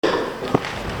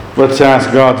Let's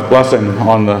ask God's blessing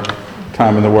on the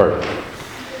time in the Word.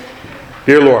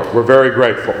 Dear Lord, we're very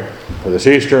grateful for this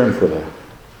Easter and for the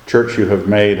church you have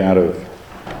made out of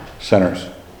sinners.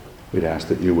 We'd ask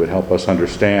that you would help us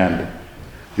understand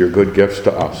your good gifts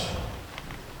to us.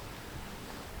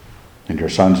 In your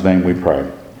Son's name we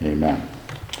pray. Amen.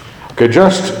 Okay,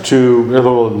 just to a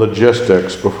little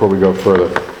logistics before we go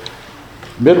further.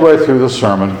 Midway through the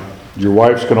sermon, your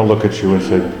wife's going to look at you and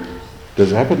say,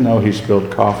 does Evan know he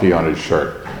spilled coffee on his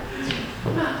shirt?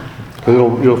 Because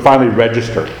it'll finally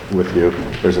register with you.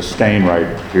 There's a stain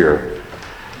right here.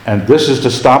 And this is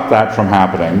to stop that from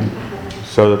happening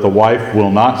so that the wife will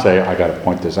not say, I got to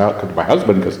point this out to my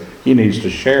husband because he needs to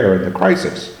share in the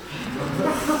crisis.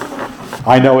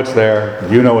 I know it's there.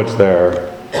 You know it's there.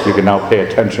 You can now pay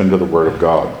attention to the Word of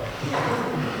God.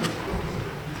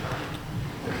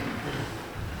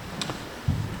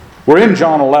 We're in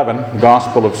John 11, the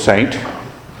Gospel of Saint.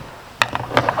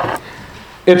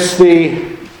 It's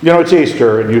it's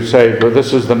Easter, and you say, well,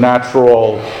 this is the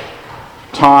natural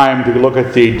time to look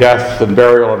at the death and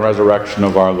burial and resurrection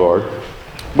of our Lord,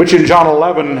 which in John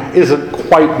 11 isn't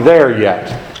quite there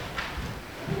yet.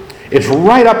 It's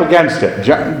right up against it.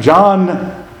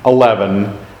 John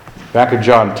 11, back in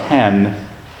John 10,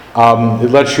 it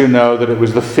lets you know that it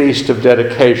was the Feast of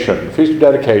Dedication. The Feast of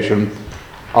Dedication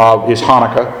is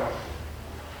Hanukkah,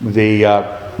 the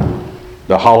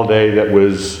holiday that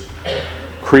was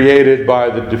created by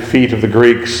the defeat of the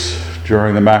Greeks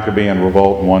during the Maccabean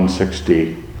revolt in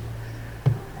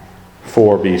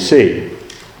 164 BC.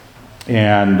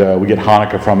 And we get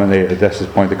Hanukkah from it. At this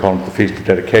point they call it the Feast of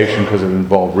Dedication because it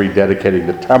involved rededicating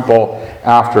the temple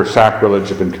after sacrilege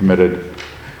had been committed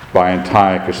by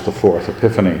Antiochus IV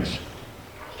Epiphanes.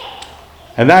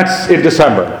 And that's in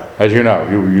December, as you know.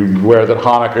 You aware that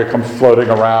Hanukkah comes floating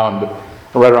around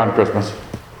right around Christmas.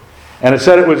 And it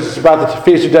said it was about the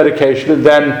Feast of Dedication, and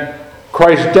then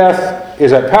Christ's death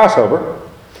is at Passover.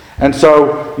 And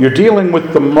so you're dealing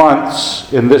with the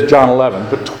months in this John 11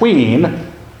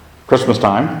 between Christmas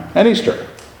time and Easter.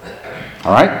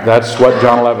 All right? That's what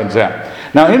John 11's in.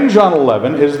 Now in John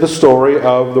 11 is the story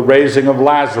of the raising of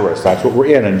Lazarus. That's what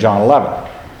we're in John 11.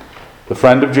 The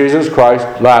friend of Jesus Christ,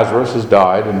 Lazarus, has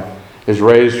died and is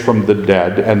raised from the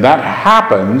dead. And that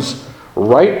happens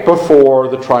right before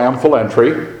the triumphal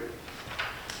entry,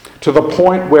 to the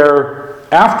point where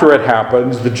after it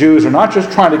happens, the Jews are not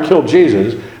just trying to kill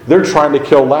Jesus, they're trying to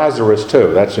kill Lazarus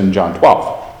too. That's in John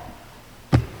 12.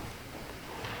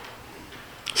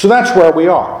 So that's where we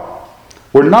are.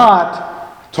 We're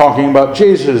not talking about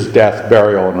Jesus' death,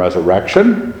 burial, and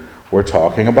resurrection. We're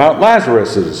talking about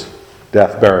Lazarus'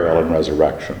 death, burial, and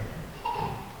resurrection.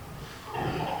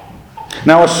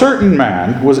 Now a certain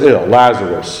man was ill,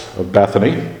 Lazarus of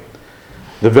Bethany,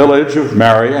 the village of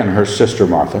Mary and her sister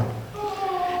Martha.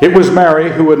 It was Mary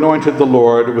who anointed the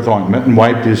Lord with ointment and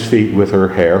wiped his feet with her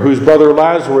hair, whose brother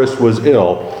Lazarus was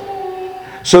ill.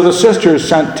 So the sisters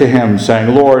sent to him,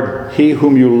 saying, Lord, he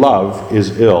whom you love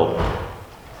is ill.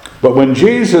 But when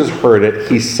Jesus heard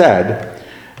it, he said,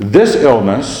 This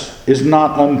illness is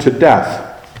not unto death.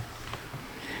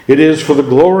 It is for the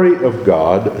glory of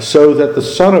God, so that the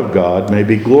Son of God may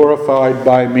be glorified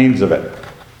by means of it.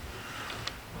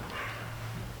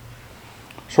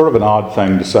 Sort of an odd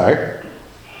thing to say.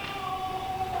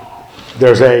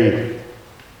 There's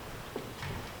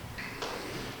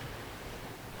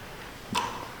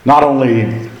not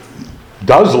only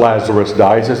does Lazarus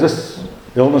die, he says this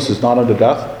illness is not unto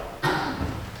death.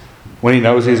 When he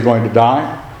knows he's going to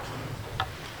die.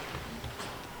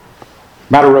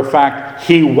 Matter of fact,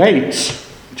 he waits.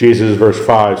 Jesus, verse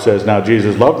 5 says, Now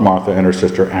Jesus loved Martha and her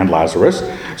sister and Lazarus.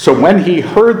 So when he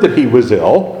heard that he was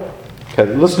ill, okay,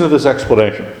 listen to this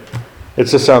explanation. It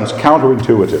just sounds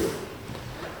counterintuitive.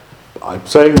 I'm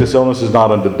saying this illness is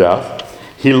not unto death.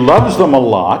 He loves them a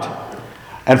lot,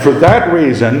 and for that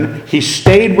reason, he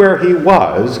stayed where he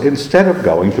was instead of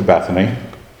going to Bethany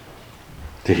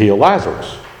to heal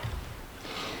Lazarus.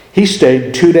 He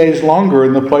stayed 2 days longer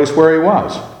in the place where he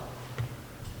was.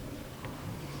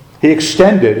 He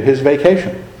extended his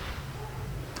vacation.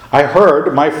 I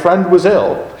heard my friend was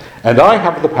ill, and I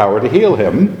have the power to heal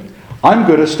him. I'm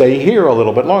going to stay here a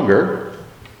little bit longer.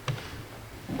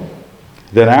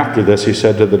 Then after this he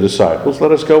said to the disciples,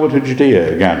 Let us go into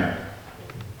Judea again.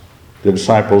 The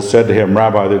disciples said to him,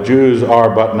 Rabbi, the Jews are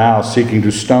but now seeking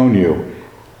to stone you,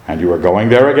 and you are going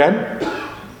there again?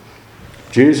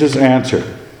 Jesus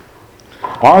answered,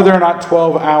 Are there not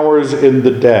 12 hours in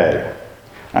the day?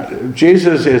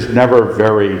 Jesus is never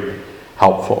very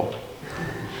helpful.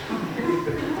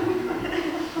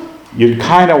 You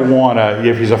kind of want to,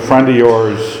 if he's a friend of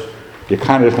yours, you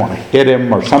kind of just want to hit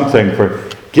him or something for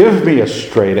Give me a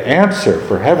straight answer,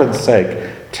 for heaven's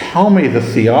sake. Tell me the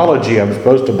theology I'm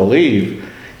supposed to believe.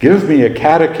 Give me a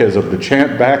catechism to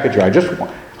chant back at you.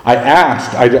 I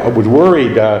asked, I was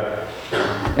worried,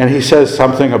 and he says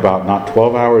something about not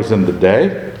 12 hours in the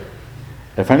day.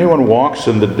 If anyone walks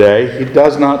in the day, he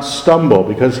does not stumble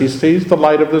because he sees the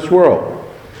light of this world.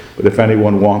 But if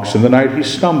anyone walks in the night, he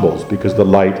stumbles because the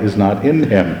light is not in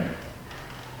him.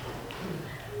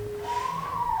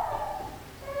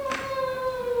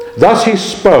 Thus he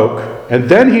spoke, and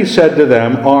then he said to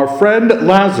them, our friend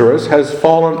Lazarus has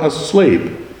fallen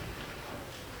asleep.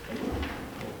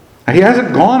 He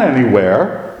hasn't gone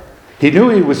anywhere. He knew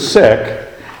he was sick.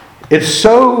 It's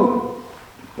so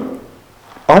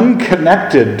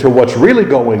unconnected to what's really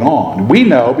going on. We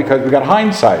know because we've got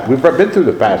hindsight. We've been through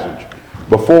the passage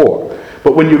before.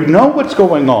 But when you know what's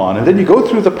going on, and then you go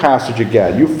through the passage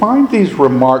again, you find these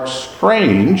remarks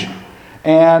strange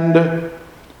and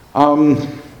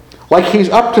like he's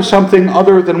up to something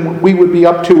other than we would be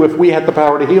up to if we had the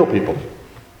power to heal people.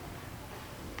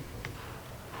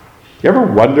 You ever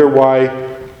wonder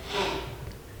why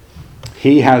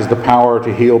he has the power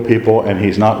to heal people and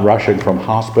he's not rushing from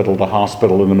hospital to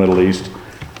hospital in the Middle East,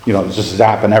 just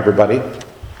zapping everybody?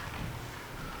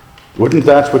 Wouldn't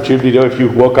that's what you'd do if you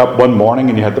woke up one morning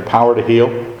and you had the power to heal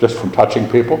just from touching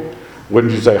people?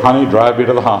 Wouldn't you say, honey, drive me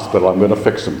to the hospital, I'm going to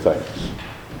fix some things?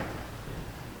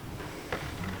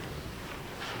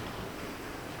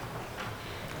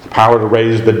 The power to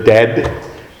raise the dead.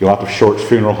 You go out to Short's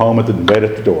funeral home at the bed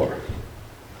at the door.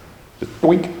 Just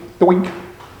doink, doink.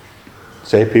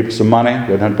 Save people some money.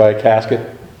 Don't have to buy a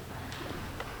casket.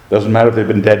 Doesn't matter if they've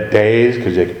been dead days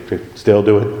because you can still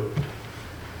do it.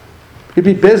 You'd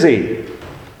be busy.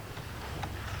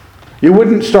 You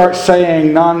wouldn't start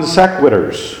saying non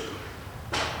sequiturs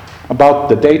about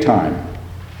the daytime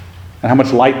and how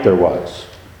much light there was.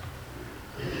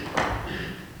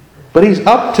 But he's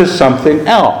up to something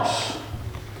else.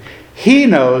 He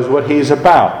knows what he's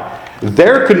about.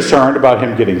 They're concerned about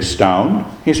him getting stoned.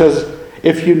 He says,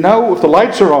 if the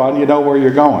lights are on, you know where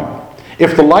you're going.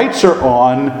 If the lights are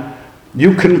on,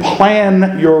 you can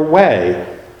plan your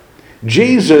way.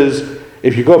 Jesus,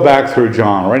 if you go back through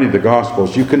John or any of the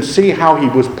Gospels, you can see how he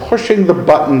was pushing the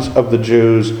buttons of the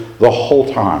Jews the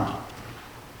whole time.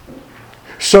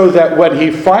 So that when he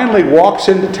finally walks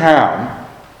into town,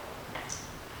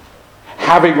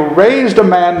 having raised a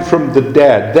man from the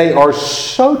dead, they are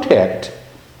so ticked.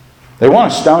 They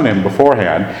want to stone him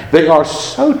beforehand. They are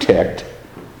so ticked.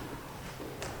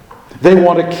 They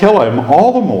want to kill him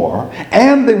all the more,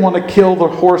 and they want to kill the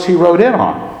horse he rode in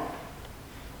on.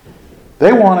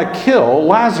 They want to kill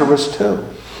Lazarus too,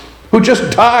 who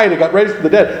just died and got raised from the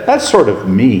dead. That's sort of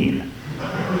mean.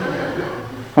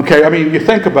 Okay, you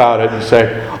think about it and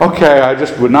say, okay, I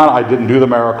didn't do the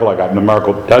miracle. I got the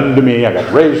miracle done to me. I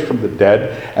got raised from the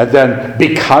dead. And then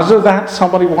because of that,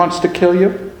 somebody wants to kill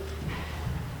you?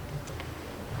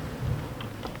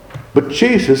 But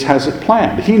Jesus has it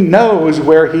planned. He knows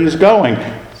where he's going.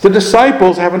 The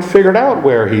disciples haven't figured out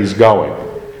where he's going.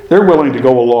 They're willing to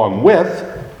go along with.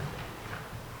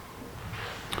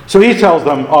 So he tells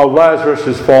them, Lazarus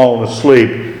has fallen asleep,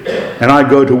 and I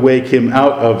go to wake him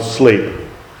out of sleep.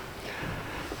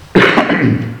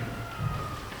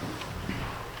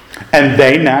 And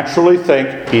they naturally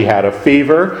think he had a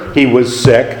fever, he was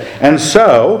sick, and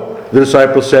so the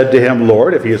disciples said to him,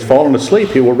 Lord, if he has fallen asleep,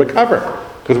 he will recover.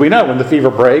 Because we know when the fever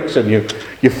breaks and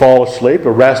you fall asleep,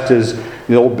 a rest is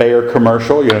the old Bayer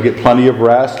commercial, get plenty of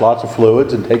rest, lots of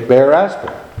fluids, and take Bayer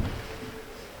aspirin.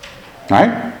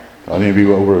 Right? Any of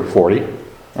you over 40?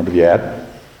 Remember the ad?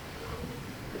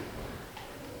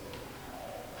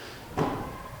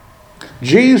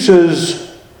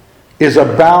 Jesus is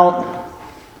about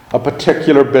a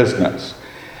particular business.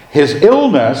 His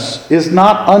illness is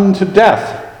not unto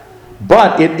death,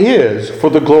 but it is for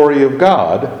the glory of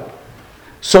God,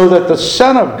 so that the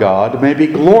Son of God may be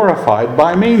glorified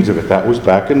by means of it. That was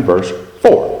back in verse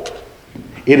 4.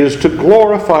 It is to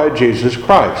glorify Jesus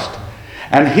Christ.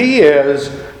 And he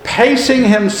is pacing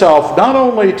himself not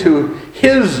only to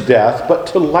his death, but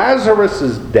to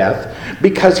Lazarus' death,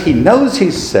 because he knows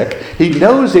he's sick. He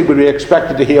knows he would be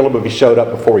expected to heal him if he showed up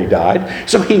before he died.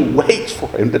 So he waits for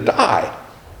him to die.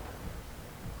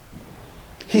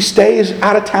 He stays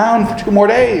out of town for 2 more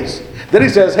days. Then he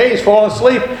says, hey, he's fallen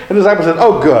asleep. And the disciple says,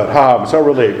 oh, good. I'm so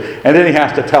relieved. And then he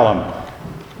has to tell him.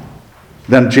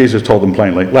 Then Jesus told them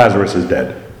plainly, Lazarus is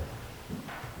dead.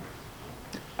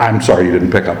 I'm sorry you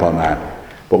didn't pick up on that.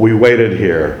 But we waited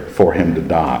here for him to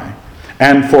die.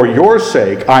 And for your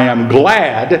sake, I am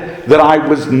glad that I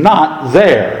was not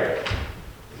there.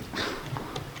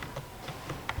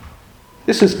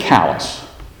 This is callous.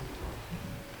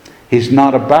 He's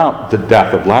not about the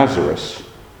death of Lazarus.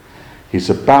 He's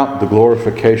about the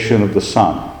glorification of the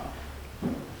Son.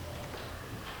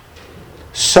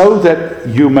 So that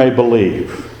you may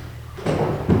believe.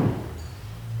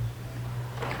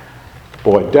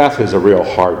 Boy, death is a real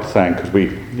hard thing, because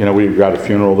we've got a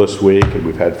funeral this week, and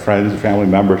we've had friends and family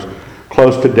members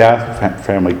close to death,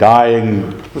 family dying.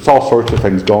 There's all sorts of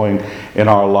things going in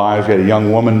our lives. We had a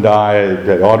young woman die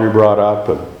that Audrey brought up.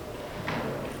 And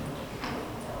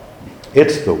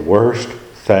it's the worst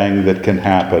thing that can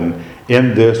happen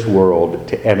in this world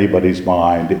to anybody's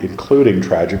mind, including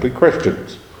tragically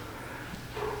Christians.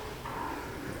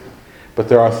 But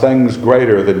there are things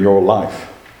greater than your life.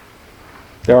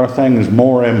 There are things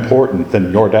more important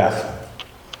than your death.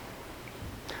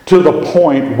 To the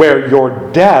point where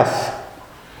your death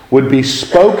would be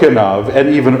spoken of and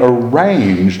even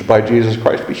arranged by Jesus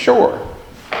Christ. Be sure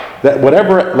that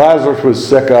whatever Lazarus was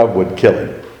sick of would kill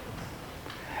him.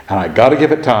 And I got to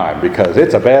give it time, because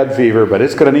it's a bad fever, but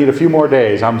it's going to need a few more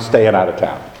days. I'm staying out of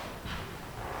town.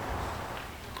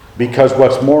 Because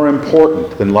what's more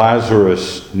important than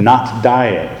Lazarus not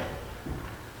dying?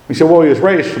 We say, well, he was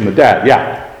raised from the dead.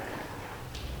 Yeah.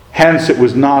 Hence, it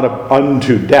was not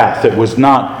unto death. It was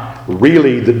not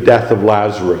really the death of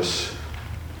Lazarus.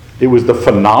 It was the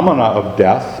phenomena of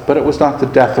death, but it was not the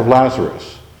death of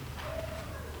Lazarus.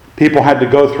 People had to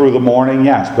go through the mourning,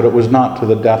 yes, but it was not to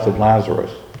the death of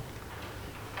Lazarus.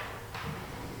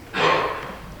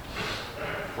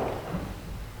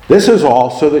 This is all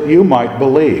so that you might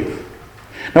believe.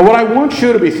 Now, what I want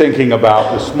you to be thinking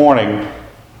about this morning,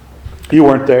 you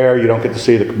weren't there, you don't get to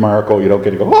see the miracle, you don't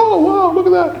get to go, oh, wow, look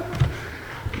at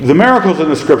that. The miracles in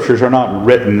the Scriptures are not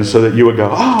written so that you would go,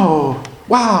 oh,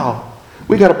 wow,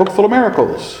 we got a book full of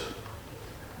miracles.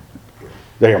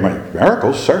 They are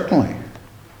miracles, certainly.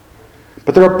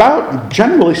 But they're about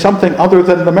generally something other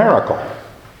than the miracle.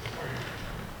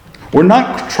 We're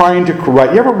not trying to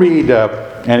correct. You ever read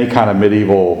any kind of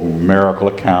medieval miracle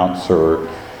accounts, or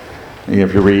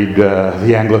if you read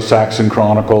the Anglo-Saxon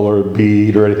Chronicle or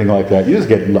Bede or anything like that, you just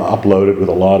get uploaded with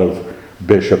a lot of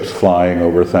bishops flying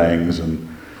over things and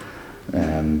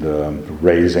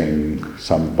raising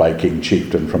some Viking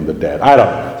chieftain from the dead. I don't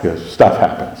know, because stuff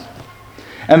happens.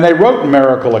 And they wrote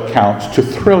miracle accounts to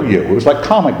thrill you. It was like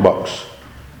comic books.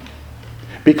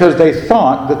 Because they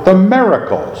thought that the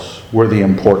miracles were the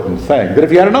important thing. That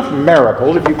if you had enough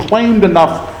miracles, if you claimed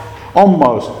enough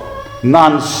almost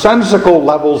nonsensical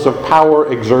levels of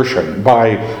power exertion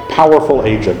by powerful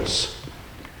agents.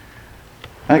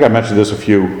 I think I mentioned this a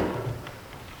few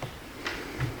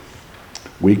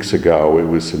weeks ago. It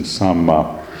was in some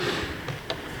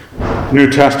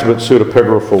New Testament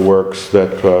pseudepigraphal works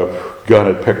that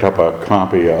Gunn had picked up a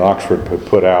copy Oxford had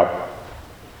put out.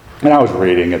 And I was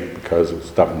reading it because it was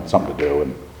something to do.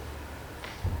 And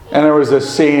there was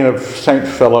this scene of St.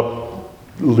 Philip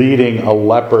leading a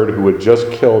leopard who had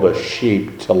just killed a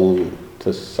sheep to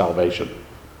salvation.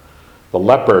 The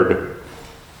leopard,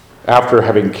 after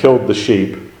having killed the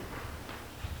sheep,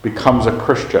 becomes a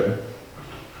Christian,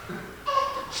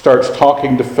 starts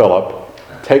talking to Philip,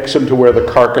 takes him to where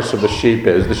the carcass of the sheep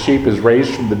is. The sheep is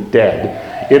raised from the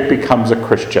dead. It becomes a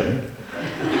Christian.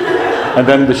 And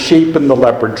then the sheep and the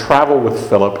leopard travel with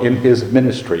Philip in his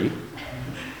ministry.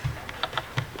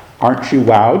 Aren't you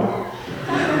wowed?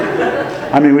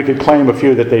 I mean, we could claim a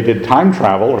few that they did time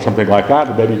travel or something like that,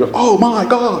 and then you go, oh my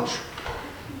gosh.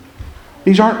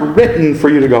 These aren't written for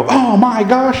you to go, oh my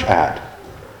gosh at.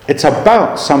 It's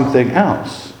about something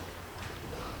else.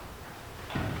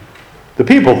 The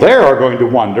people there are going to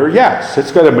wonder, yes,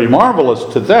 it's going to be marvelous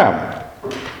to them.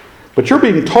 But you're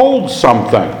being told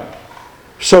something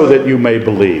so that you may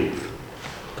believe.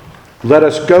 Let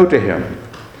us go to him.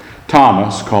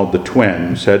 Thomas, called the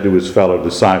twin, said to his fellow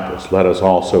disciples, let us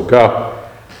also go,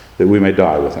 that we may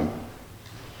die with him.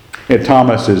 And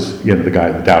Thomas is, the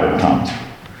guy, the doubting Thomas.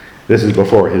 This is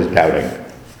before his doubting.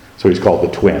 So he's called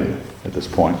the twin at this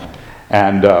point.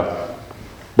 And,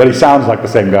 but he sounds like the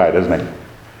same guy, doesn't he?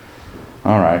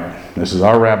 All right, this is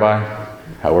our rabbi.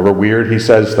 However weird he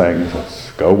says things,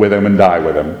 let's go with him and die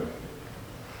with him.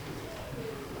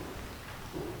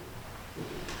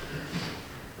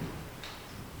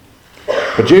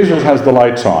 But Jesus has the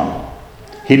lights on.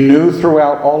 He knew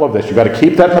throughout all of this. You've got to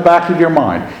keep that in the back of your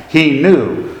mind. He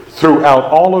knew throughout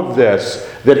all of this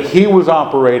that he was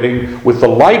operating with the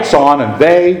lights on, and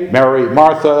they, Mary,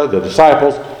 Martha, the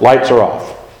disciples, lights are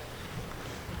off.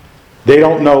 They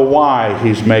don't know why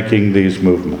he's making these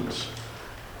movements.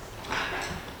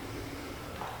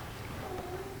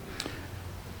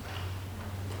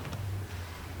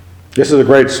 This is a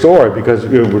great story because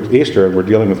we're Easter and we're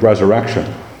dealing with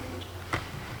resurrection.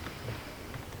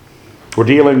 We're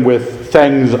dealing with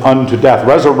things unto death.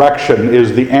 Resurrection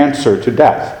is the answer to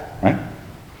death, right?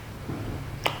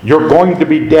 You're going to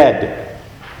be dead.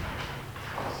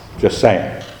 Just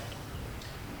saying.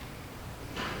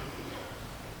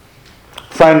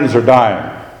 Friends are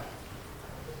dying.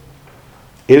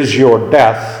 Is your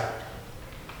death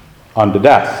unto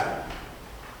death?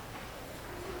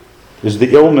 Is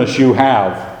the illness you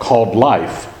have called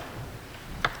life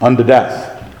unto death?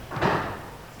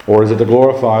 Or is it to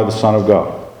glorify the Son of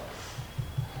God?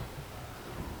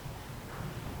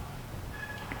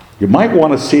 You might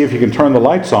want to see if you can turn the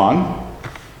lights on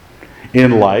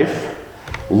in life.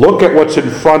 Look at what's in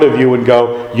front of you and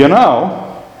go, you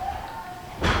know,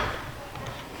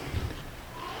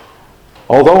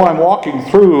 although I'm walking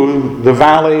through the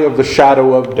valley of the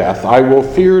shadow of death, I will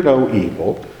fear no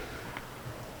evil.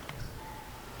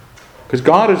 Because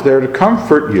God is there to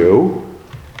comfort you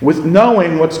with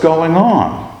knowing what's going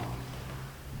on.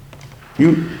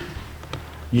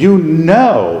 You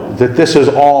know that this is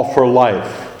all for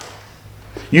life.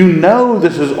 You know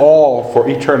this is all for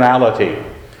eternality.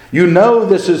 You know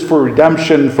this is for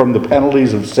redemption from the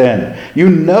penalties of sin. You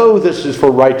know this is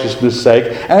for righteousness'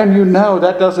 sake. And you know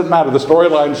that doesn't matter. The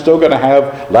storyline's still going to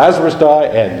have Lazarus die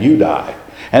and you die.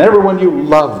 And everyone you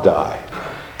love die.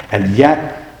 And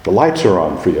yet the lights are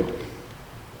on for you.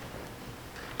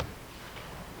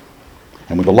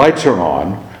 And when the lights are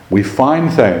on, we find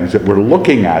things that we're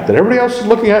looking at that everybody else is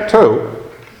looking at too.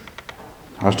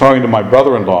 I was talking to my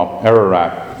brother-in-law,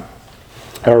 Ararat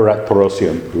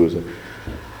Torosian, who's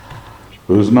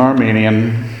an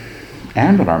Armenian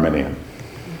and an Armenian.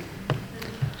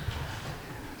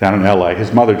 Down in LA.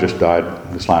 His mother just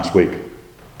died this last week.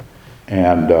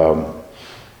 And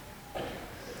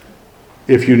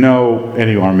if you know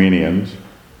any Armenians,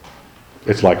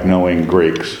 it's like knowing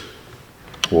Greeks,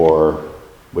 or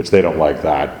which they don't like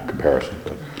that comparison.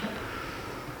 But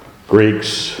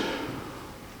Greeks,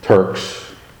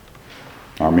 Turks,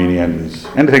 Armenians,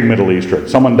 anything Middle Eastern.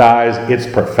 Someone dies, it's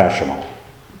professional.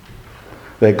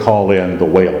 They call in the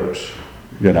wailers.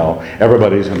 You know,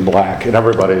 everybody's in black and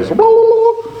everybody's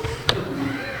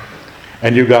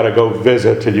and you got to go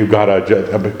visit, and you got to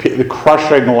the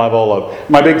crushing level of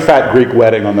my big fat Greek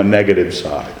wedding on the negative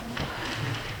side.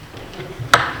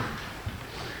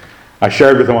 I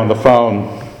shared with him on the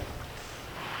phone.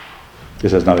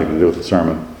 This has nothing to do with the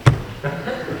sermon.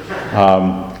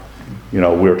 We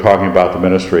were talking about the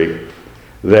ministry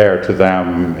there to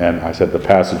them, and I said the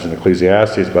passage in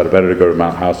Ecclesiastes about it better to go to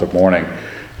Mount House of Mourning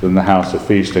than the house of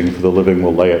feasting, for the living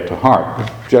will lay it to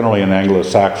heart. Generally in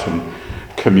Anglo-Saxon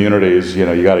communities, you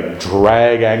got to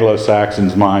drag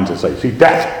Anglo-Saxons' minds and say, see,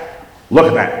 death, look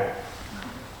at that.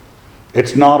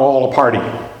 It's not all a party.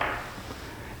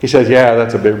 He says, yeah,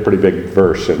 that's a pretty big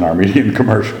verse in Armenian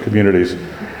commercial communities.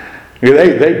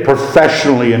 They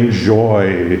professionally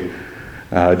enjoy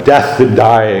death and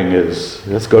dying is,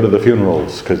 let's go to the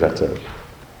funerals, because that's it.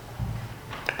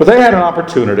 But they had an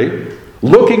opportunity,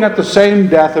 looking at the same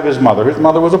death of his mother. His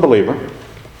mother was a believer.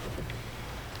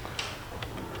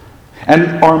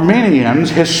 And Armenians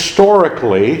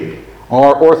historically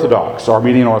are Orthodox,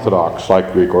 Armenian Orthodox,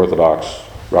 like Greek Orthodox,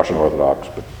 Russian Orthodox,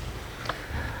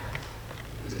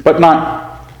 but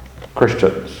not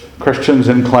Christians. Christians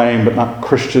in claim, but not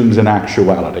Christians in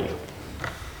actuality.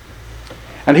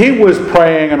 And he was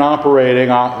praying and operating,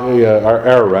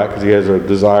 Ararat, because he has a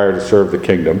desire to serve the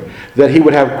kingdom, that he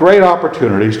would have great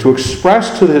opportunities to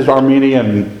express to his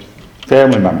Armenian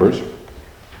family members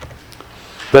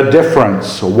the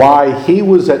difference, why he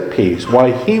was at peace,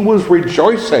 why he was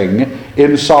rejoicing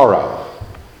in sorrow.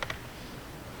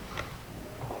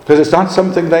 Because it's not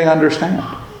something they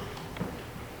understand.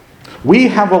 We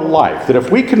have a life that if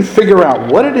we can figure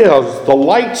out what it is the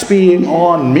lights being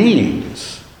on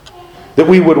means, that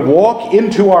we would walk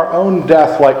into our own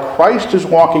death like Christ is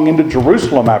walking into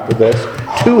Jerusalem after this,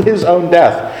 to his own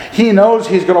death. He knows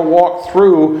he's going to walk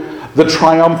through the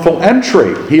triumphal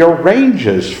entry. He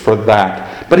arranges for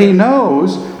that. But he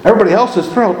knows everybody else is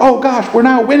thrilled. Oh gosh, we're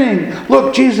now winning.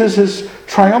 Look, Jesus is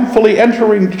triumphantly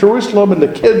entering Jerusalem, and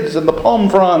the kids and the palm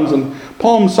fronds and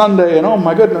Palm Sunday, and oh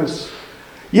my goodness.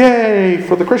 Yay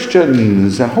for the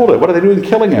Christians. And hold it, what are they doing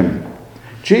killing him?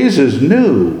 Jesus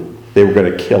knew they were going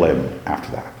to kill him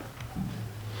after that.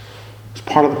 It's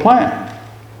part of the plan.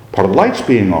 Part of the lights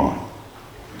being on.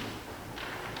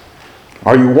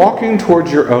 Are you walking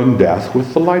towards your own death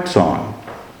with the lights on?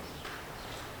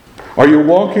 Are you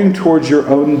walking towards your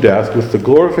own death with the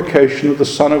glorification of the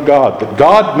Son of God? That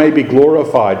God may be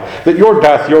glorified. That your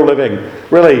death, your living,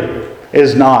 really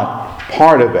is not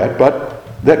part of it, but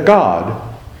that God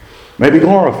may be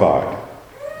glorified.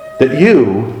 That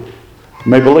you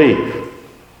may believe.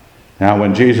 Now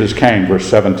when Jesus came, verse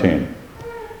 17,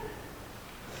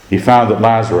 he found that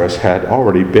Lazarus had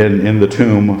already been in the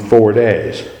tomb 4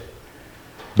 days.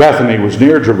 Bethany was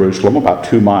near Jerusalem, about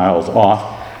 2 miles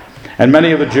off, and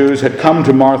many of the Jews had come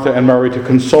to Martha and Mary to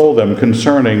console them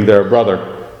concerning their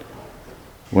brother.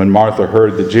 When Martha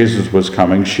heard that Jesus was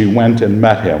coming, she went and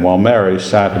met him, while Mary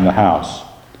sat in the house.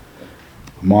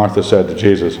 Martha said to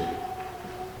Jesus,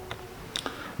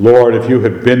 "Lord, if you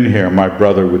had been here, my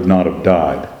brother would not have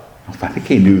died." I think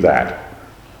he knew that.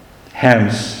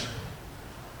 Hence,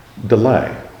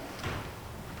 delay.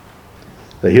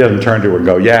 That he doesn't turn to her and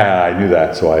go, "Yeah, I knew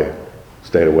that, so I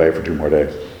stayed away for 2 more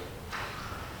days."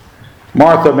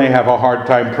 Martha may have a hard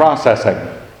time processing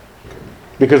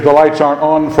because the lights aren't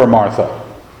on for Martha.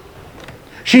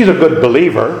 She's a good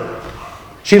believer.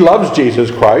 She loves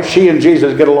Jesus Christ. She and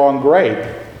Jesus get along great.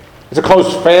 It's a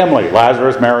close family,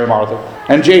 Lazarus, Mary, Martha,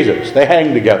 and Jesus. They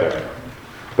hang together.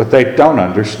 But they don't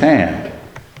understand.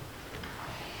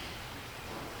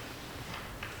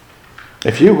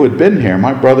 If you had been here,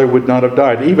 my brother would not have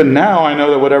died. Even now I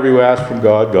know that whatever you ask from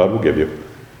God, God will give you.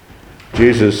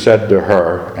 Jesus said to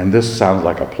her, and this sounds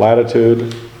like a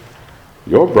platitude,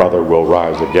 "Your brother will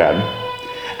rise again."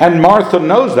 And Martha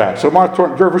knows that. So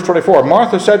verse 24,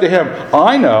 Martha said to him,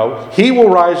 "I know he will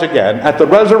rise again at the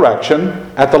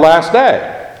resurrection at the last day."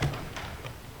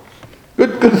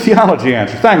 Good theology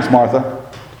answer. Thanks, Martha.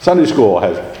 Sunday school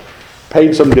has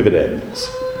paid some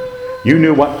dividends. You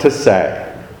knew what to say.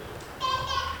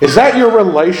 Is that your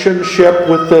relationship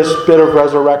with this bit of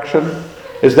resurrection?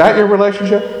 Is that your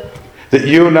relationship? That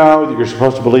you know that you're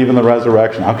supposed to believe in the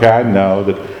resurrection? Okay, I know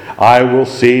that I will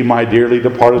see my dearly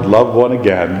departed loved one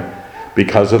again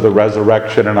because of the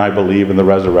resurrection, and I believe in the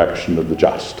resurrection of the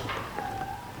just.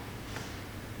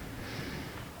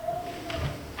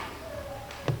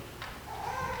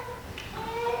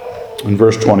 In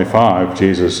verse 25,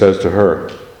 Jesus says to her,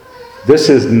 this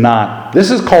is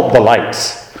called the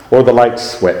lights, or the light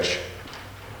switch.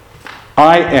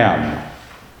 "I am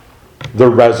the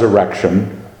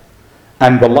resurrection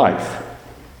and the life.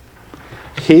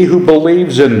 He who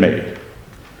believes in me,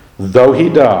 though he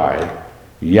die,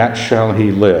 yet shall he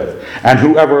live. And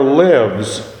whoever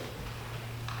lives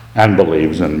and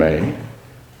believes in me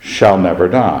shall never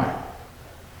die."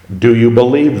 Do you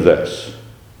believe this?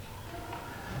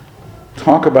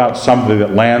 Talk about something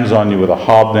that lands on you with a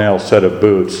hobnail set of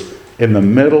boots in the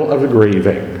middle of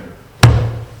grieving.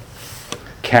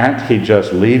 Can't he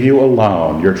just leave you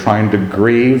alone? You're trying to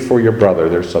grieve for your brother.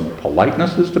 There's some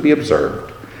politenesses to be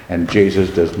observed, and Jesus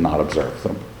does not observe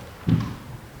them.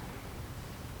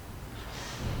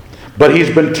 But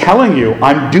he's been telling you,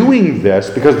 I'm doing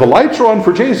this because the lights are on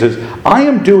for Jesus. I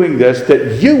am doing this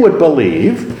that you would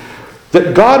believe,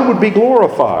 that God would be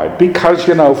glorified. Because,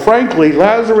 frankly,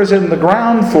 Lazarus in the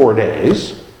ground 4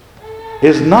 days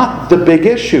is not the big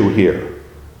issue here.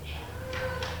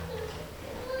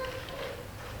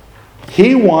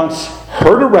 He wants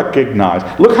her to recognize.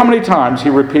 Look how many times he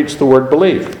repeats the word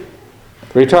believe.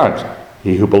 3 times.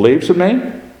 He who believes in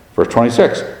me, verse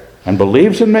 26, and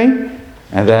believes in me,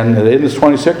 and then in this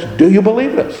 26, do you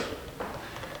believe this?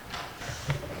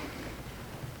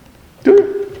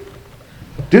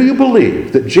 Do you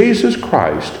believe that Jesus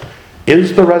Christ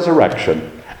is the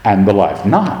resurrection and the life?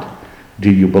 Not, do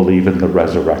you believe in the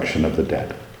resurrection of the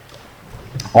dead?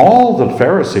 All the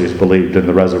Pharisees believed in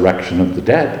the resurrection of the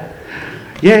dead.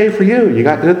 Yay for you. You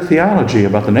got good theology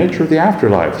about the nature of the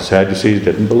afterlife. The Sadducees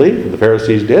didn't believe, the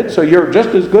Pharisees did, so you're just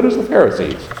as good as the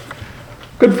Pharisees.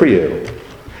 Good for you.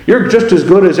 You're just as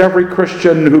good as every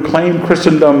Christian who claimed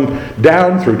Christendom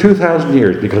down through 2,000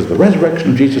 years, because the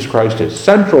resurrection of Jesus Christ is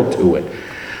central to it.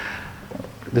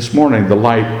 This morning, the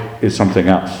light is something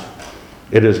else.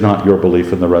 It is not your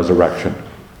belief in the resurrection.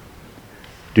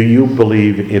 Do you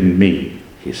believe in me,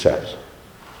 he says.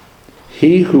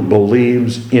 He who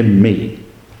believes in me.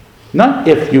 Not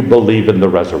if you believe in the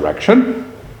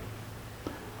resurrection.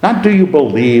 Not do you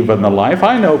believe in the life.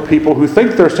 I know people who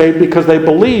think they're saved because they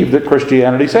believe that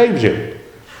Christianity saves you.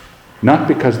 Not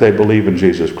because they believe in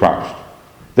Jesus Christ.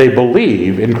 They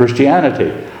believe in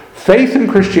Christianity. Faith in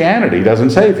Christianity doesn't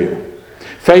save you.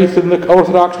 Faith in the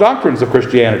orthodox doctrines of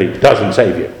Christianity doesn't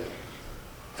save you.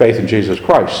 Faith in Jesus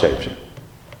Christ saves you.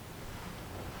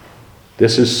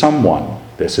 This is someone.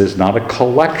 This is not a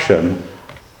collection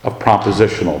of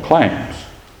propositional claims.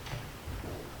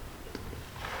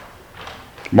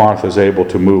 Martha's able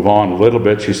to move on a little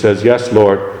bit. She says, "Yes,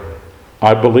 Lord,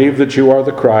 I believe that you are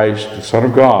the Christ, the Son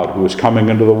of God, who is coming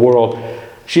into the world."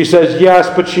 She says yes,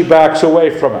 but she backs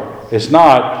away from it. It's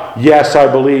not, "Yes, I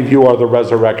believe you are the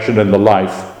resurrection and the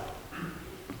life.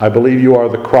 I believe you are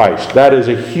the Christ." That is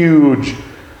a huge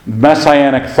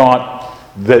messianic thought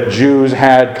that Jews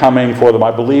had coming for them.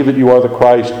 I believe that you are the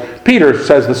Christ. Peter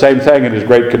says the same thing in his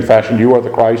great confession. You are the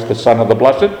Christ, the Son of the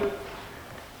Blessed.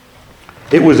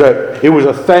 It was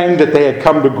a thing that they had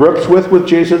come to grips with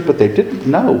Jesus, but they didn't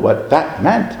know what that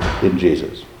meant in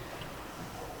Jesus.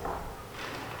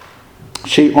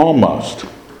 She almost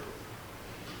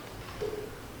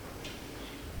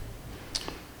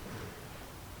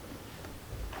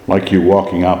like you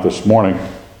walking out this morning,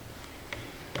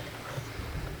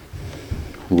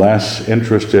 less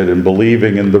interested in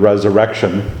believing in the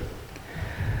resurrection.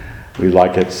 We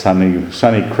like it sunny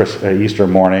Easter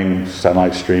morning,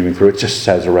 sunlight streaming through. It just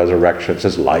says a resurrection. It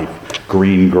says life,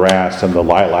 green grass, and the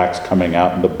lilacs coming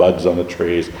out, and the buds on the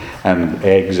trees, and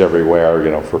eggs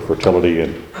everywhere, for fertility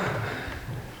and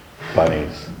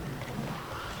bunnies.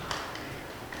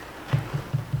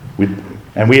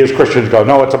 We as Christians go,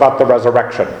 no, it's about the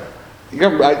resurrection.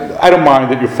 I don't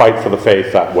mind that you fight for the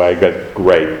faith that way, but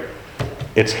great.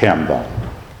 It's him, though.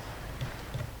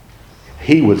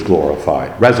 He was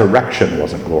glorified. Resurrection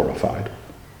wasn't glorified.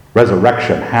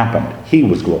 Resurrection happened. He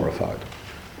was glorified.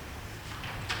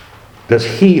 Does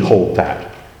he hold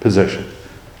that position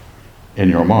in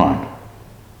your mind?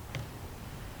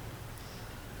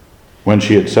 When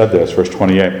she had said this, verse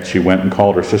 28, she went and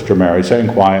called her sister Mary,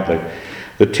 saying quietly,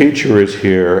 "The teacher is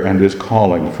here and is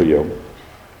calling for you."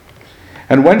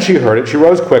 And when she heard it, she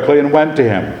rose quickly and went to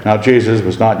him. Now Jesus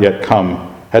had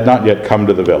not yet come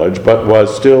to the village, but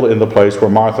was still in the place where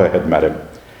Martha had met him.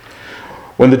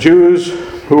 When the Jews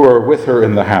who were with her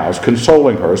in the house,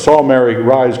 consoling her, saw Mary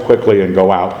rise quickly and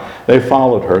go out, they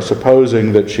followed her,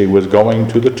 supposing that she was going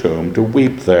to the tomb to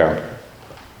weep there.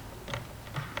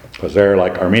 Because they're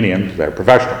like Armenians, they're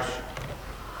professionals.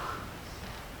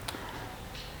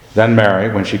 Then Mary,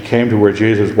 when she came to where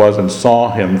Jesus was and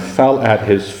saw him, fell at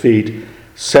his feet,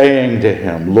 saying to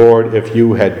him, "Lord, if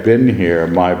you had been here,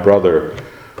 my brother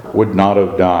would not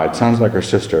have died." Sounds like her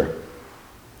sister.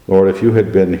 "Lord, if you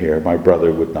had been here, my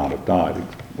brother would not have died."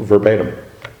 Verbatim.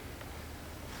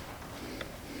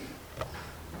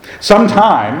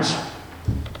 Sometimes,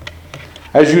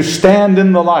 as you stand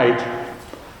in the light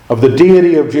of the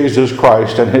deity of Jesus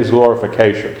Christ and his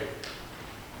glorification,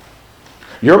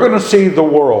 you're going to see the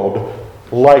world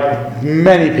like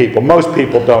many people, most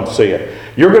people don't see it.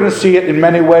 You're going to see it in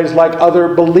many ways like other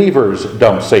believers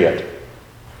don't see it.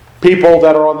 People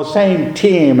that are on the same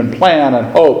team and plan and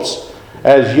hopes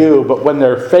as you, but when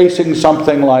they're facing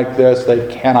something like this, they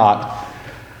cannot.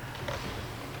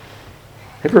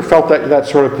 Ever felt that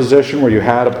sort of position where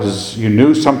you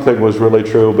knew something was really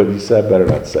true, but you said, better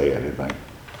not say anything.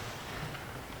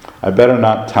 I better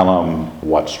not tell them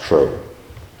what's true.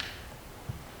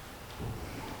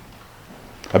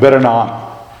 I better not.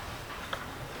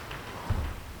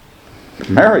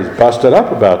 Mary's busted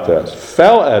up about this,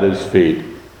 fell at his feet.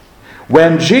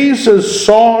 When Jesus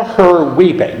saw her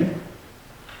weeping,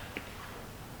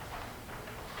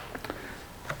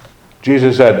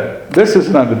 Jesus said, "This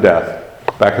isn't unto death."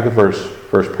 Back at the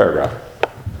first paragraph.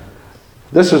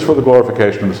 "This is for the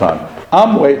glorification of the Son."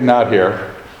 I'm waiting out here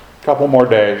a couple more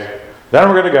days. Then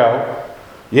we're going to go.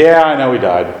 Yeah, I know he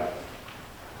died.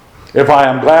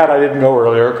 I'm glad I didn't go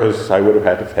earlier, because I would have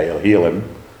had to heal him.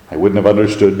 I wouldn't have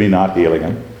understood me not healing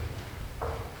him.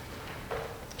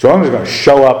 So I'm just going to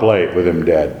show up late with him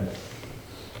dead.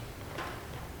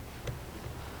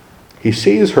 He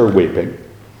sees her weeping,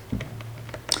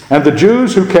 and the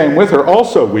Jews who came with her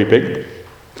also weeping.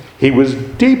 He was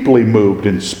deeply moved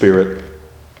in spirit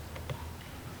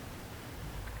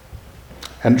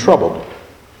and troubled.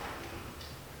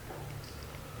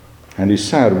 And he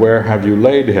said, "Where have you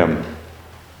laid him?"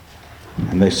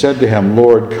 And they said to him,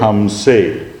 "Lord, come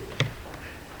see."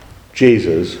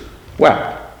 Jesus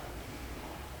wept.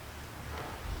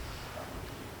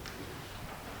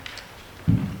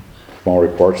 Small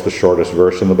Report's the shortest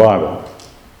verse in the Bible.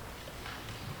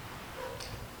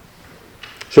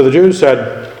 So the Jews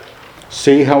said,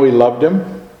 "See how he loved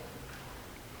him?"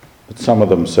 But some of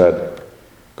them said,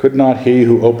 "Could not he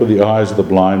who opened the eyes of the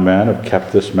blind man have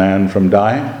kept this man from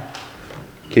dying?"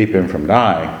 Keep him from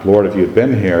dying. "Lord, if you had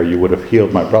been here, you would have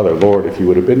healed my brother." "Lord, if you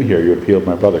would have been here, you would have healed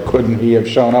my brother." Couldn't he have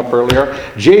shown up earlier?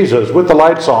 Jesus, with the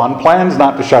lights on, plans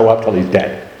not to show up till he's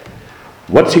dead.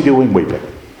 What's he doing weeping?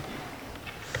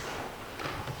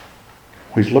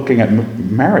 He's looking at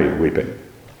Mary weeping.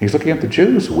 He's looking at the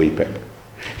Jews weeping.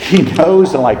 He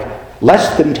knows in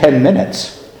less than 10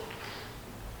 minutes.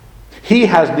 He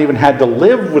hasn't even had to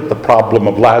live with the problem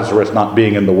of Lazarus not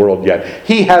being in the world yet.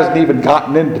 He hasn't even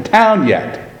gotten into town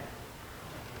yet.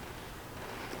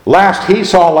 Last he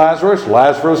saw Lazarus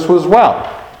was well.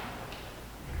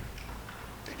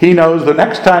 He knows the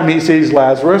next time he sees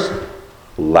Lazarus,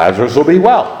 Lazarus will be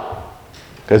well.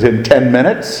 Because in 10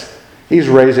 minutes, he's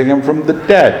raising him from the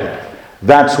dead.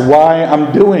 That's why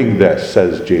I'm doing this,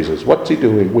 says Jesus. What's he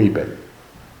doing? Weeping.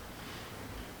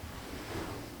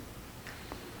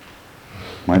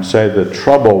 Might say the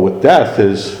trouble with death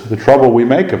is the trouble we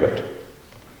make of it.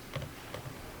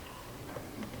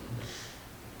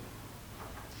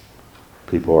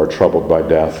 People are troubled by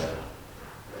death.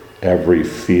 Every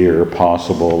fear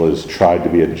possible is tried to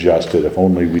be adjusted. If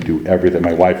only we do everything.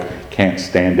 My wife can't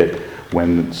stand it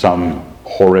when some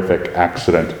horrific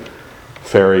accident,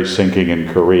 ferry sinking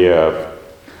in Korea,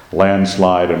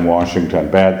 landslide in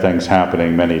Washington, bad things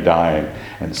happening, many dying,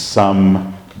 and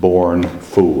some born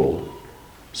fool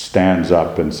stands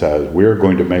up and says, we're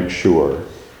going to make sure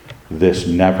this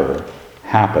never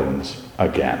happens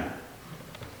again.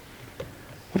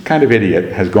 What kind of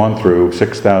idiot has gone through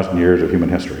 6,000 years of human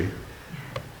history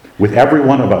with every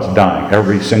one of us dying,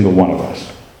 every single one of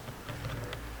us,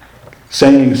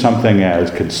 saying something as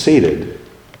conceited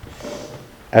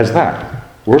as that?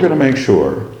 We're going to make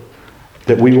sure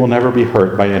that we will never be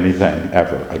hurt by anything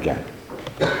ever again.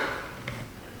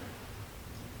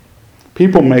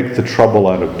 People make the trouble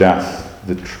out of death,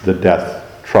 the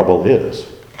death trouble is,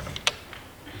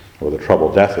 or the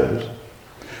trouble death is.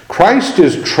 Christ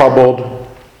is troubled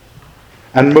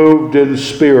and moved in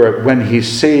spirit when he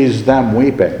sees them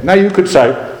weeping. Now you could say,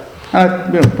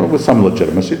 with some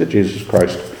legitimacy, that Jesus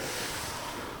Christ,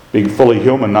 being fully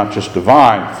human, not just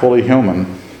divine, fully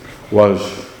human,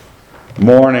 was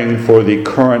mourning for the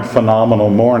current phenomenal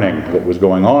mourning that was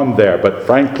going on there. But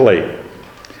frankly,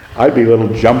 I'd be a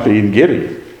little jumpy and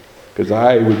giddy, because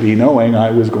I would be knowing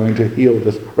I was going to heal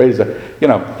this,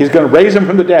 he's going to raise him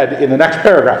from the dead in the next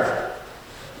paragraph.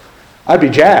 I'd be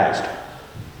jazzed.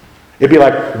 It'd be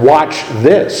like, watch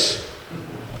this.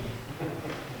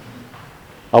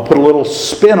 I'll put a little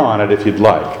spin on it if you'd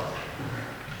like.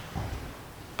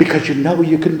 Because you know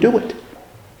you can do it.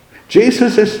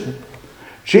 Jesus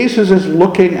is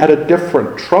looking at a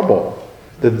different trouble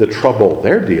than the trouble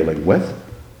they're dealing with.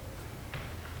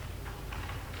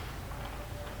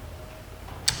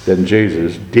 Then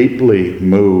Jesus, deeply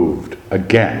moved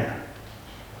again.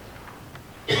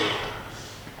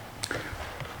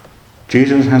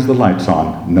 Jesus has the lights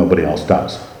on, nobody else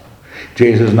does.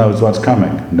 Jesus knows what's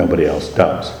coming, nobody else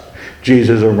does.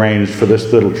 Jesus arranged for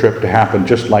this little trip to happen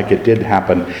just like it did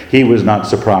happen. He was not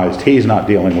surprised. He's not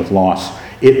dealing with loss.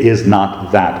 It is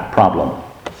not that problem.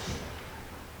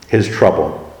 His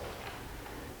trouble,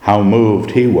 how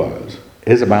moved he was,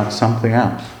 is about something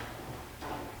else.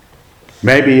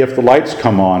 Maybe if the lights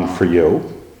come on for you,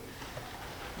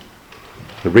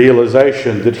 the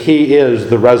realization that he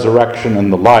is the resurrection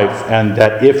and the life, and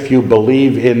that if you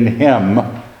believe in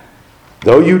him,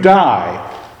 though you die,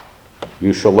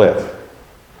 you shall live.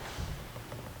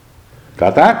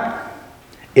 Got that?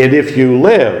 And if you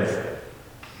live,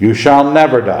 you shall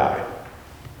never die.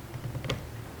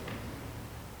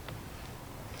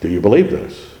 Do you believe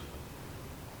this?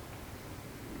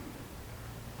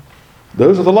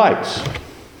 Those are the lights.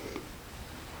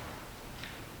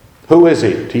 Who is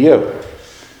he to you?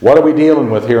 What are we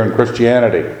dealing with here in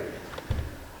Christianity?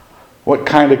 What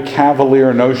kind of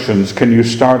cavalier notions can you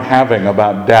start having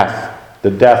about death? The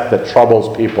death that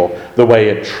troubles people the way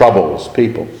it troubles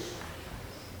people.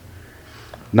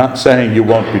 Not saying you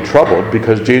won't be troubled,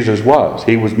 because Jesus was.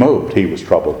 He was moved, he was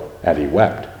troubled, and he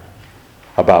wept.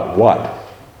 About what?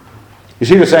 You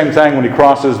see the same thing when he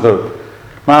crosses the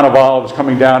Mount of Olives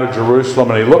coming down to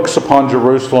Jerusalem, and he looks upon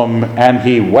Jerusalem and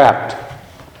he wept.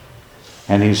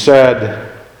 And he said,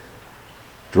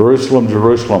 Jerusalem,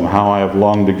 Jerusalem, how I have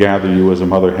longed to gather you as a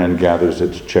mother hen gathers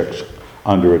its chicks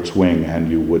under its wing, and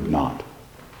you would not.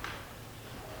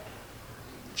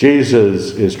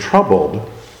 Jesus is troubled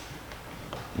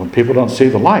when people don't see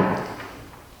the light.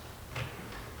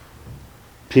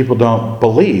 People don't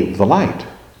believe the light.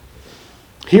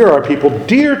 Here are people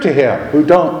dear to him who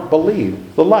don't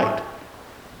believe the light.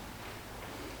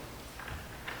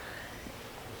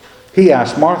 He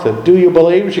asked Martha, do you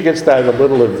believe? She gets that a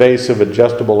little evasive,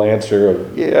 adjustable answer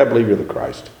of, yeah, I believe you're the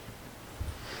Christ.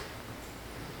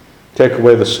 Take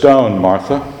away the stone,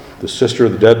 Martha. The sister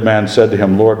of the dead man said to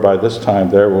him, Lord, by this time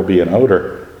there will be an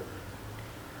odor,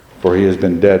 for he has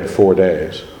been dead 4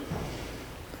 days.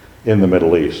 In the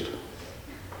Middle East.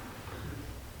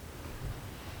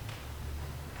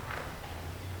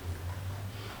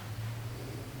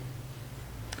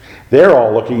 They're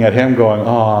all looking at him going,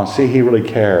 oh, see, he really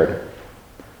cared.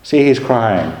 See, he's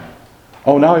crying.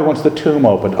 Oh, now he wants the tomb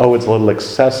opened. Oh, it's a little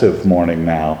excessive mourning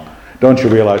now. Don't you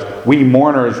realize we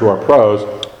mourners who are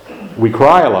pros, We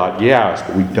cry a lot, yes,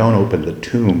 but we don't open the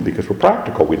tomb because we're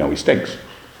practical. We know he stinks.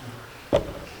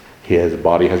 His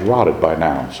body has rotted by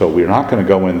now, so we're not going to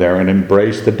go in there and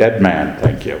embrace the dead man,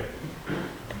 thank you.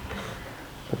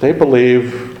 But they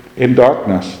believe in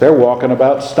darkness. They're walking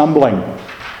about stumbling.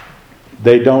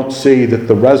 They don't see that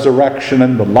the resurrection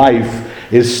and the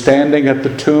life is standing at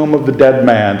the tomb of the dead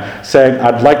man, saying,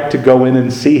 I'd like to go in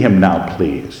and see him now,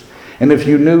 please. And if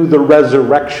you knew the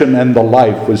resurrection and the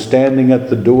life was standing at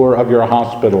the door of your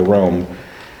hospital room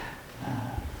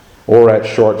or at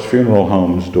Short's funeral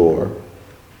home's door,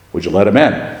 would you let him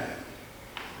in?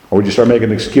 Or would you start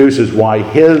making excuses why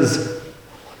his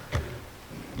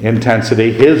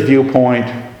intensity, his viewpoint,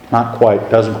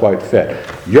 doesn't quite fit?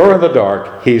 You're in the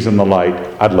dark, he's in the light,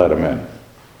 I'd let him in.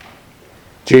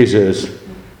 Jesus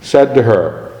said to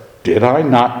her, did I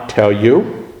not tell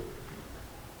you,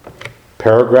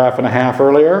 paragraph and a half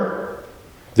earlier,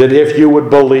 that if you would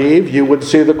believe, you would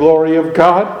see the glory of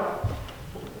God?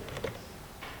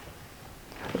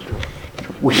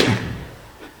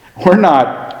 We're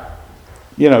not,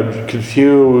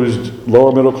 confused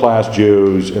lower middle class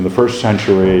Jews in the first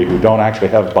century who don't actually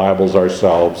have Bibles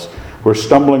ourselves. We're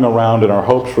stumbling around in our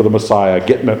hopes for the Messiah,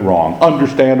 getting it wrong.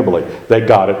 Understandably, they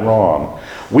got it wrong.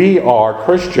 We are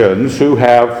Christians who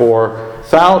have for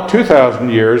 2,000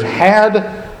 years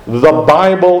had the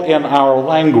Bible in our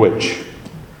language.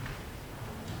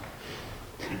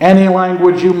 Any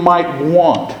language you might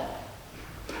want.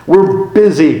 We're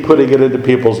busy putting it into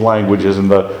people's languages in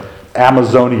the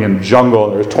Amazonian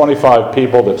jungle. There's 25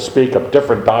 people that speak a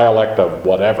different dialect of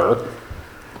whatever.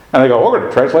 And they go, we're going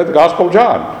to translate the Gospel of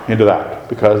John into that,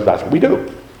 because that's what we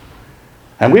do.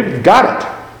 And we've got it.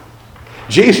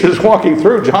 Jesus walking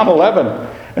through John 11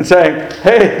 and saying,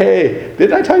 hey,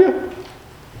 didn't I tell you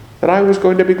that I was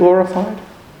going to be glorified?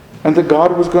 And that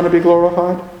God was going to be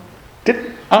glorified?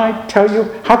 Didn't I tell you?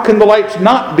 How can the lights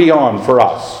not be on for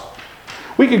us?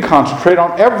 We can concentrate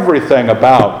on everything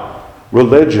about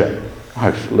religion. I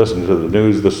listened to the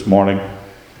news this morning,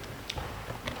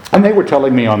 and they were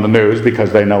telling me on the news,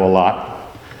 because they know a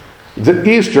lot, that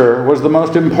Easter was the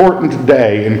most important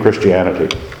day in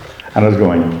Christianity. And I was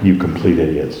going, you complete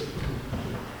idiots.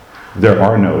 There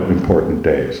are no important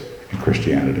days in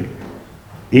Christianity.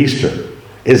 Easter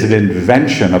is an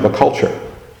invention of a culture.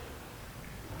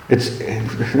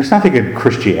 There's nothing in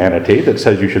Christianity that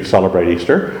says you should celebrate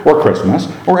Easter or Christmas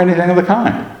or anything of the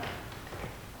kind.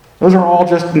 Those are all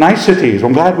just niceties.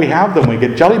 I'm glad we have them. We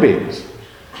get jelly beans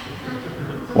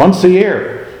once a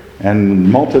year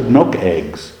and malted milk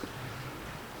eggs.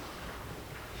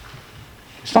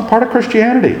 It's not part of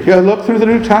Christianity. You gotta look through the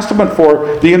New Testament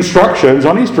for the instructions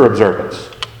on Easter observance,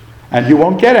 and you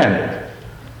won't get any.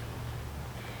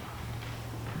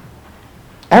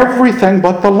 Everything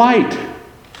but the light.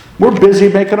 We're busy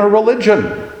making a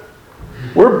religion.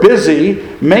 We're busy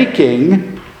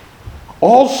making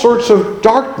all sorts of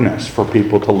darkness for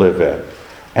people to live in,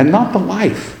 and not the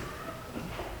life.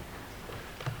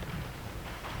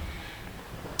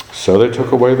 So they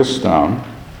took away the stone.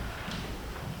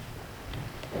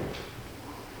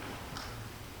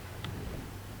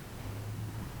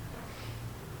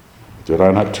 Did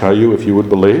I not tell you if you would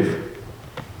believe?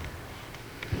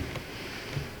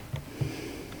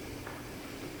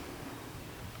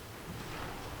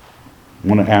 I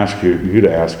want to ask you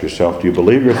to ask yourself, do you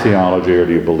believe your theology or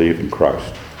do you believe in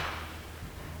Christ?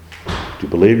 Do you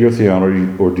believe your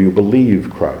theology or do you believe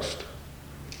Christ?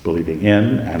 Believing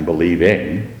in and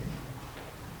believing.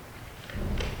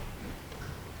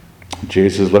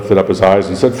 Jesus lifted up his eyes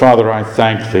and said, Father, I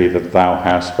thank thee that thou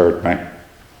hast heard me.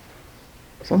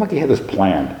 It sounds like he had this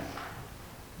planned.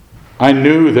 I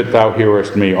knew that thou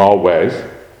hearest me always,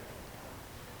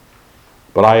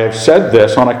 but I have said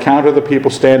this on account of the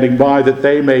people standing by, that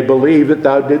they may believe that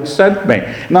thou didst send me.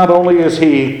 Not only is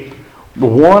he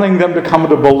wanting them to come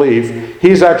to belief,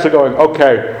 he's actually going,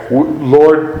 okay,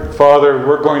 Lord, Father,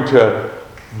 we're going to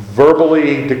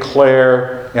verbally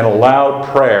declare in a loud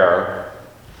prayer,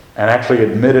 and actually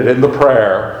admit it in the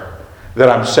prayer, that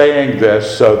I'm saying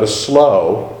this so the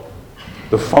slow,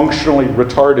 the functionally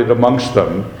retarded amongst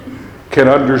them, can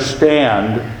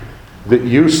understand that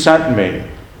you sent me,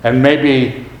 and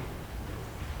maybe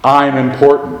I'm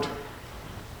important,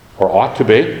 or ought to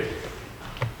be.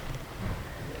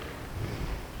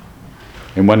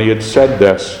 And when he had said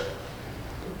this,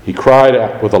 he cried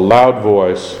out with a loud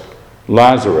voice,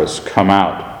 Lazarus, come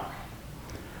out.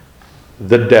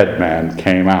 The dead man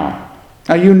came out.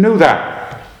 Now you knew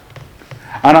that.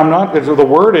 And I'm not, because of the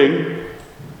wording,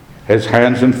 his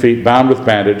hands and feet bound with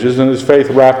bandages and his face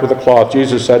wrapped with a cloth,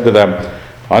 Jesus said to them,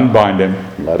 unbind him,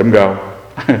 let him go.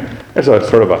 There's a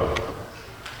sort of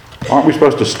aren't we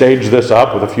supposed to stage this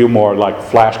up with a few more like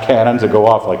flash cannons that go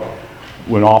off like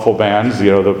when awful bands,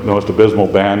 the most abysmal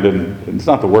band, and it's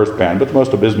not the worst band, but the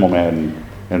most abysmal band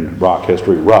in rock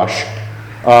history, Rush,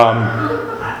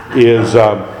 is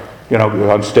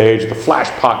on stage, the flash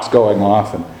pots going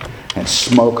off, and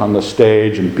smoke on the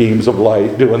stage, and beams of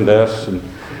light doing this,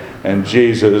 and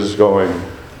Jesus going,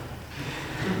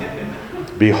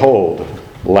 "Behold,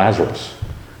 Lazarus."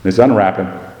 And he's unwrapping.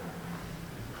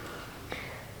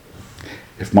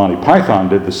 If Monty Python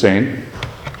did the same,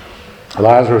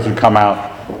 Lazarus would come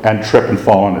out and trip and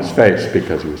fall on his face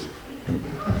because he was...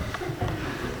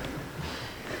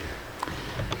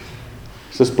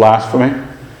 Is this blasphemy?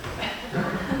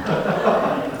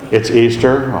 It's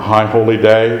Easter, a high holy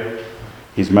day.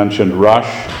 He's mentioned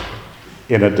Rush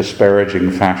in a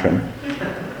disparaging fashion.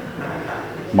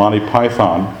 Monty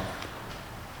Python.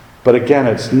 But again,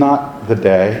 it's not the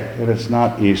day, and it's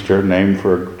not Easter, named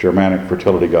for a Germanic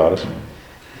fertility goddess.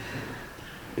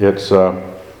 It's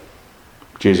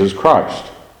Jesus Christ.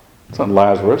 It's not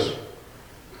Lazarus.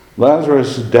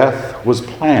 Lazarus' death was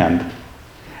planned.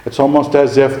 It's almost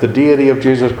as if the deity of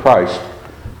Jesus Christ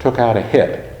took out a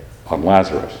hit on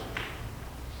Lazarus.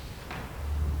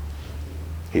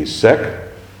 He's sick.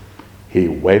 He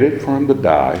waited for him to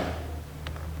die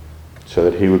so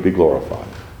that he would be glorified.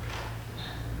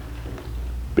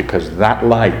 Because that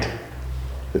light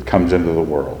that comes into the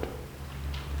world.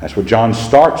 That's what John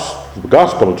starts the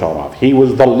Gospel of John off. He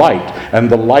was the light, and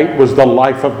the light was the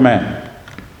life of men.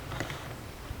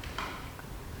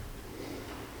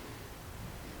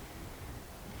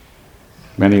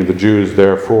 Many of the Jews,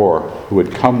 therefore, who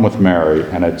had come with Mary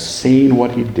and had seen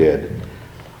what he did,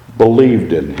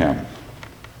 believed in him.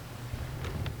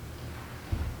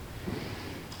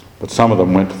 But some of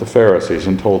them went to the Pharisees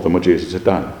and told them what Jesus had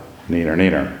done. Neener,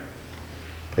 neener.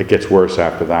 It gets worse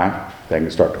after that.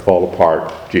 Things start to fall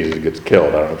apart. Jesus gets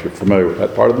killed. I don't know if you're familiar with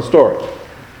that part of the story.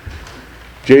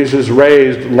 Jesus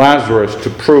raised Lazarus to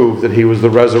prove that he was the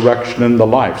resurrection and the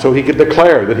life. So he could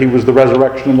declare that he was the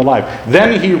resurrection and the life.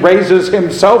 Then he raises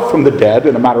himself from the dead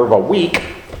in a matter of a week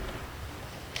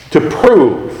to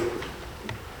prove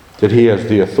that he has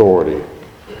the authority.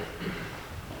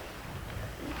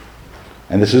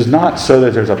 And this is not so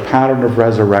that there's a pattern of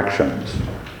resurrections.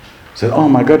 Said, oh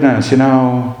my goodness,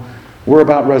 we're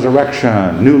about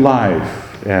resurrection, new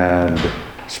life, and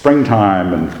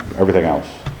springtime, and everything else.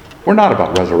 We're not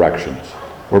about resurrections.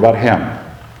 We're about him.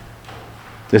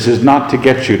 This is not to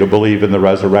get you to believe in the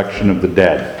resurrection of the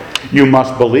dead. You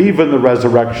must believe in the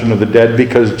resurrection of the dead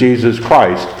because Jesus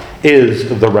Christ is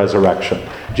the resurrection.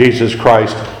 Jesus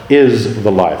Christ is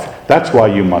the life. That's why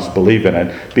you must believe in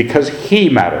it, because he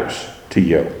matters to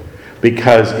you.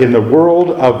 Because in the world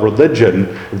of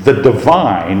religion, the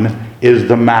divine is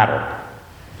the matter.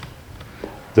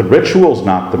 The ritual's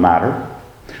not the matter.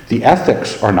 The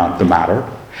ethics are not the matter.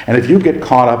 And if you get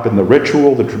caught up in the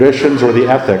ritual, the traditions, or the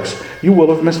ethics, you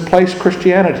will have misplaced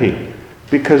Christianity,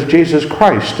 because Jesus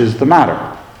Christ is the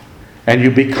matter. And you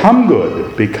become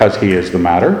good because he is the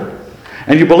matter.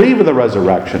 And you believe in the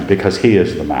resurrection because he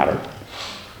is the matter.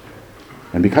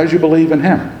 And because you believe in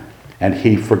him. And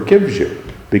he forgives you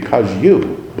because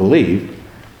you believe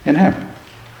in him.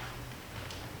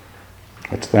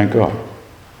 Let's thank God.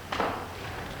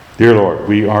 Dear Lord,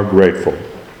 we are grateful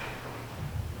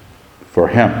for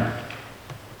him.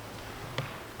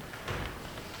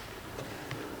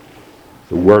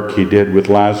 The work he did with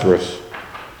Lazarus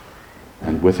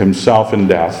and with himself in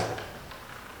death,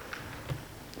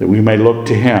 that we may look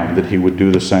to him, that he would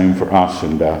do the same for us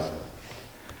in death.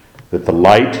 That the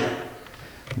light,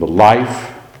 the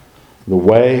life, the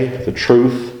way, the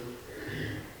truth,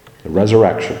 the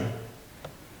resurrection,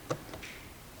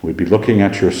 we'd be looking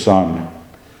at your Son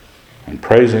and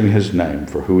praising his name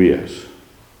for who he is.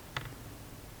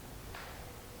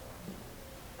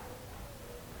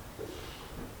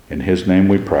 In his name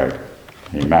we pray.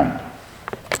 Amen.